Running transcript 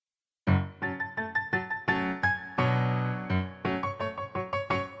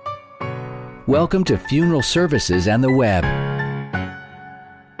Welcome to Funeral Services and the Web,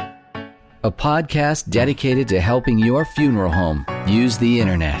 a podcast dedicated to helping your funeral home use the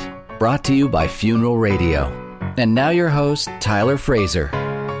internet. Brought to you by Funeral Radio. And now your host, Tyler Fraser.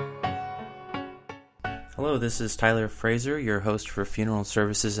 Hello, this is Tyler Fraser, your host for Funeral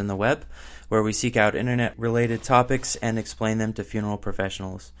Services and the Web, where we seek out internet-related topics and explain them to funeral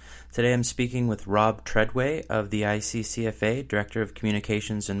professionals. Today I'm speaking with Rob Treadway of the ICCFA, Director of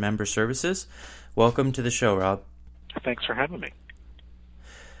Communications and Member Services. Welcome to the show, Rob. Thanks for having me.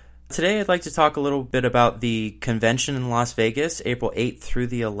 Today I'd like to talk a little bit about the convention in Las Vegas, April 8th through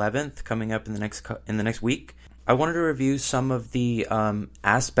the 11th, coming up in the next week. I wanted to review some of the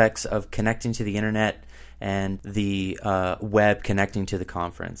aspects of connecting to the internet and the web connecting to the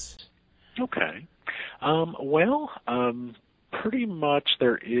conference. Okay. Pretty much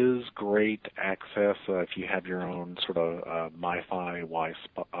there is great access if you have your own sort of MiFi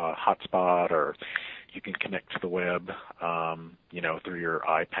hotspot, or you can connect to the web, through your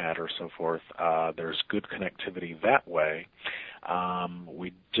iPad or so forth. There's good connectivity that way.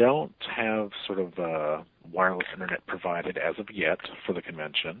 We don't have sort of wireless internet provided as of yet for the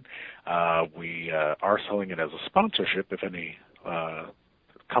convention. We are selling it as a sponsorship if any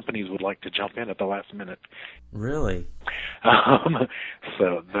companies would like to jump in at the last minute. Really?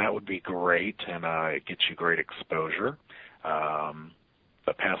 So that would be great, and it gets you great exposure.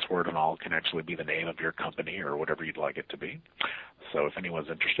 The password and all can actually be the name of your company or whatever you'd like it to be. So if anyone's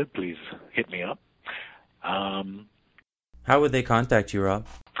interested, please hit me up. How would they contact you, Rob?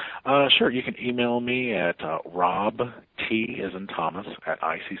 Sure. You can email me at Rob, T as in Thomas, at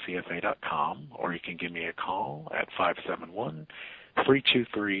ICCFA.com, or you can give me a call at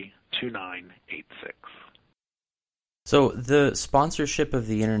 571-323-2986. So the sponsorship of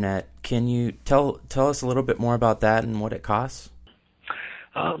the internet, can you tell us a little bit more about that and what it costs?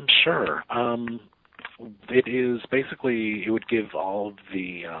 Sure. It is basically, it would give all of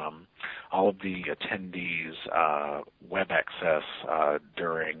the attendees web access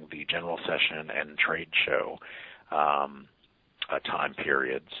during the general session and trade show time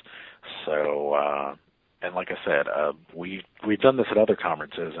periods. So, and like I said, we've done this at other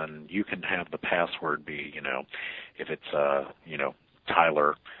conferences, and you can have the password be, if it's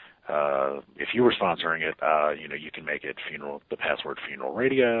Tyler. If you were sponsoring it, you can make it the password Funeral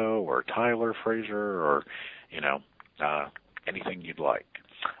Radio or Tyler Fraser or, anything you'd like.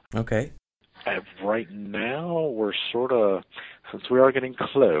 Okay. Right now, we're sort of, since we are getting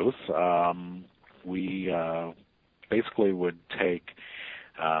close, we basically would take,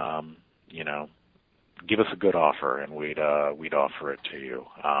 give us a good offer, and we'd offer it to you.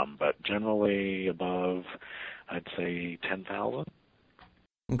 But generally above, I'd say 10,000.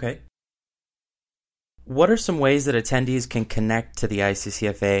 Okay. What are some ways that attendees can connect to the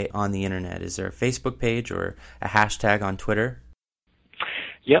ICCFA on the internet? Is there a Facebook page or a hashtag on Twitter?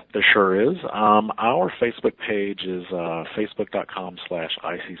 Yep, there sure is. Our Facebook page is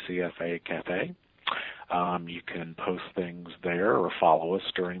facebook.com/ICCFA Cafe. You can post things there or follow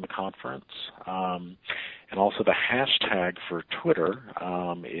us during the conference. And also the hashtag for Twitter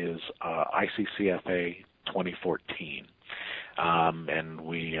is ICCFA 2014. And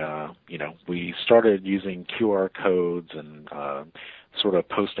we started using QR codes and sort of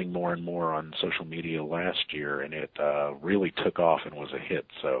posting more and more on social media last year, and it really took off and was a hit.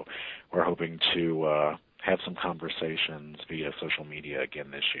 So we're hoping to have some conversations via social media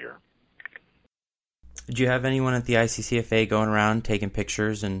again this year. Do you have anyone at the ICCFA going around taking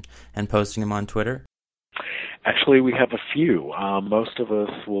pictures and posting them on Twitter? Actually, we have a few. Most of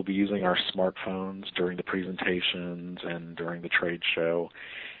us will be using our smartphones during the presentations and during the trade show.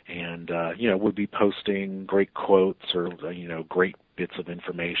 And, we'll be posting great quotes or, great bits of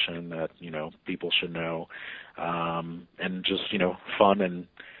information that, people should know. And just, fun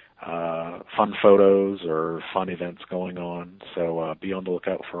photos or fun events going on. So be on the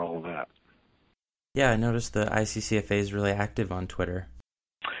lookout for all of that. Yeah, I noticed the ICCFA is really active on Twitter.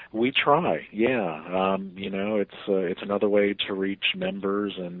 We try, yeah. It's another way to reach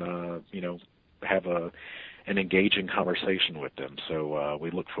members and have an engaging conversation with them. So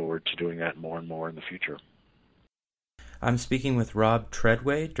we look forward to doing that more and more in the future. I'm speaking with Rob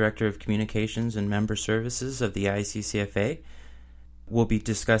Treadway, Director of Communications and Member Services of the ICCFA. We'll be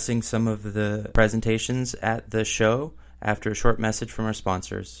discussing some of the presentations at the show after a short message from our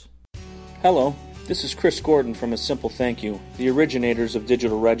sponsors. Hello. This is Chris Gordon from A Simple Thank You, the originators of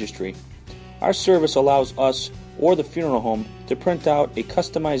Digital Registry. Our service allows us or the funeral home to print out a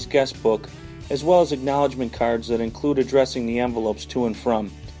customized guest book as well as acknowledgement cards that include addressing the envelopes to and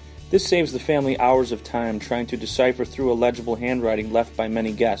from. This saves the family hours of time trying to decipher through illegible handwriting left by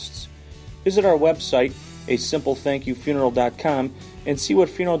many guests. Visit our website, asimplethankyoufuneral.com, and see what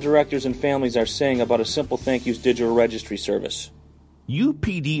funeral directors and families are saying about A Simple Thank You's digital registry service.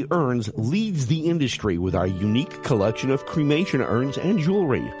 UPD Urns leads the industry with our unique collection of cremation urns and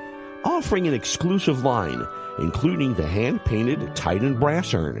jewelry, offering an exclusive line, including the hand-painted Titan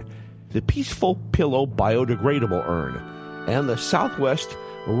brass urn, the Peaceful Pillow biodegradable urn, and the Southwest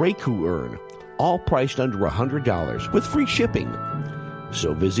Reiku urn, all priced under $100 with free shipping.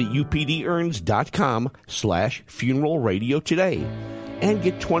 So visit updurns.com/funeral radio today and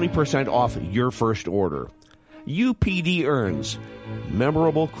get 20% off your first order. UPD Urns,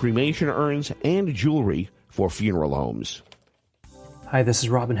 memorable cremation urns and jewelry for funeral homes. Hi, this is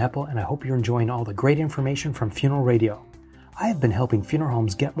Robin Heppel, and I hope you're enjoying all the great information from Funeral Radio. I have been helping funeral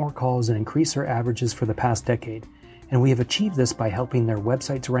homes get more calls and increase their averages for the past decade, and we have achieved this by helping their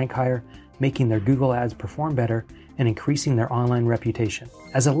websites rank higher, making their Google ads perform better, and increasing their online reputation.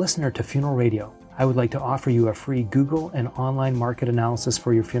 As a listener to Funeral Radio, I would like to offer you a free Google and online market analysis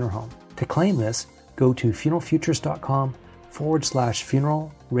for your funeral home. To claim this, go to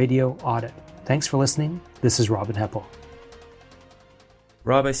funeralfutures.com/funeral radio audit. Thanks for listening. This is Robin Heppel.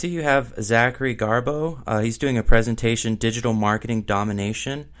 Rob, I see you have Zachary Garbo. He's doing a presentation, Digital Marketing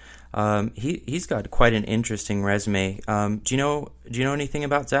Domination. He's got quite an interesting resume. Do you know anything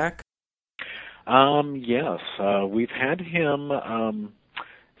about Zach? Yes, we've had him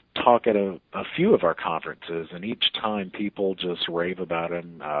talk at a few of our conferences, and each time people just rave about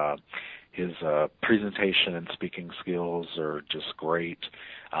him. His presentation and speaking skills are just great.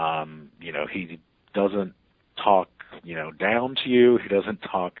 He doesn't talk, down to you. He doesn't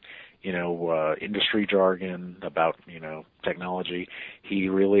talk, industry jargon about, technology. He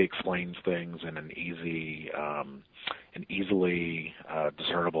really explains things in an easily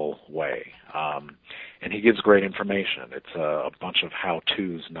discernible way. And he gives great information. It's a bunch of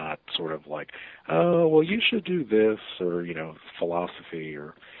how-tos, not sort of like, oh, well, you should do this, or, philosophy,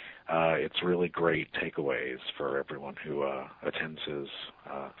 or it's really great takeaways for everyone who attends his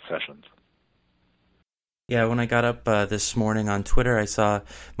sessions. Yeah, when I got up this morning on Twitter, I saw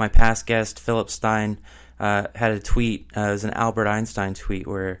my past guest, Philip Stein, had a tweet. It was an Albert Einstein tweet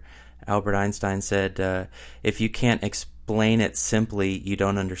where Albert Einstein said, if you can't explain it simply, you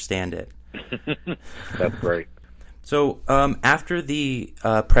don't understand it. That's great. So after the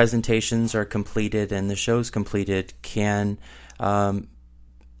presentations are completed and the show's completed, can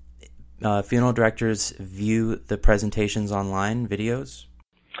funeral directors view the presentations online, videos?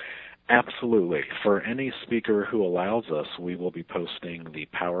 Absolutely. For any speaker who allows us, we will be posting the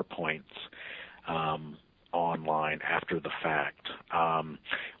PowerPoints online after the fact.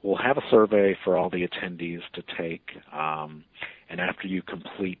 We'll have a survey for all the attendees to take, and after you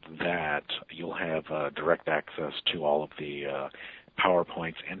complete that, you'll have direct access to all of the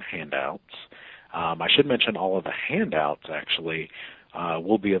PowerPoints and handouts. I should mention all of the handouts actually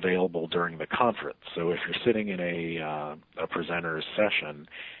will be available during the conference. So if you're sitting in a presenter's session,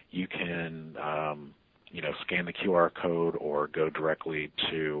 you can scan the QR code or go directly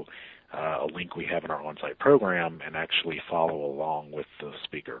to a link we have in our on-site program and actually follow along with the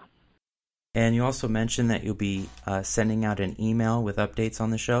speaker. And you also mentioned that you'll be sending out an email with updates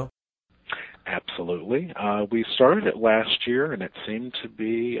on the show? Absolutely. We started it last year, and it seemed to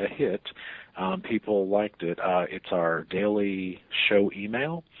be a hit. People liked it. It's our daily show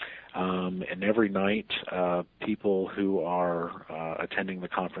email, and every night people who are attending the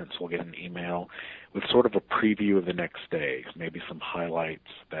conference will get an email with sort of a preview of the next day, maybe some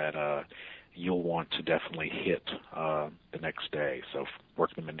highlights that you'll want to definitely hit the next day, so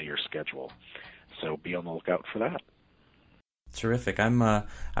work them into your schedule. So be on the lookout for that. Terrific. I'm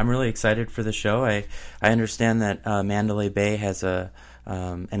really excited for the show. I understand that Mandalay Bay has an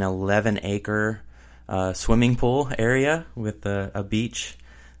 11-acre swimming pool area with a beach,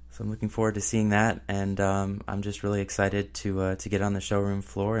 so I'm looking forward to seeing that. And I'm just really excited to get on the showroom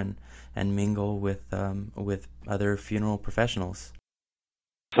floor and mingle with other funeral professionals.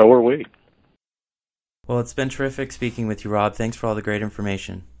 So are we. Well, it's been terrific speaking with you, Rob. Thanks for all the great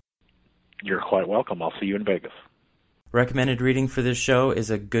information. You're quite welcome. I'll see you in Vegas. Recommended reading for this show is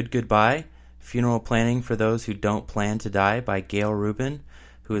A Good Goodbye, Funeral Planning for Those Who Don't Plan to Die by Gail Rubin,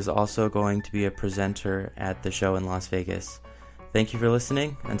 who is also going to be a presenter at the show in Las Vegas. Thank you for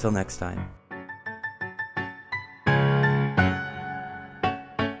listening. Until next time.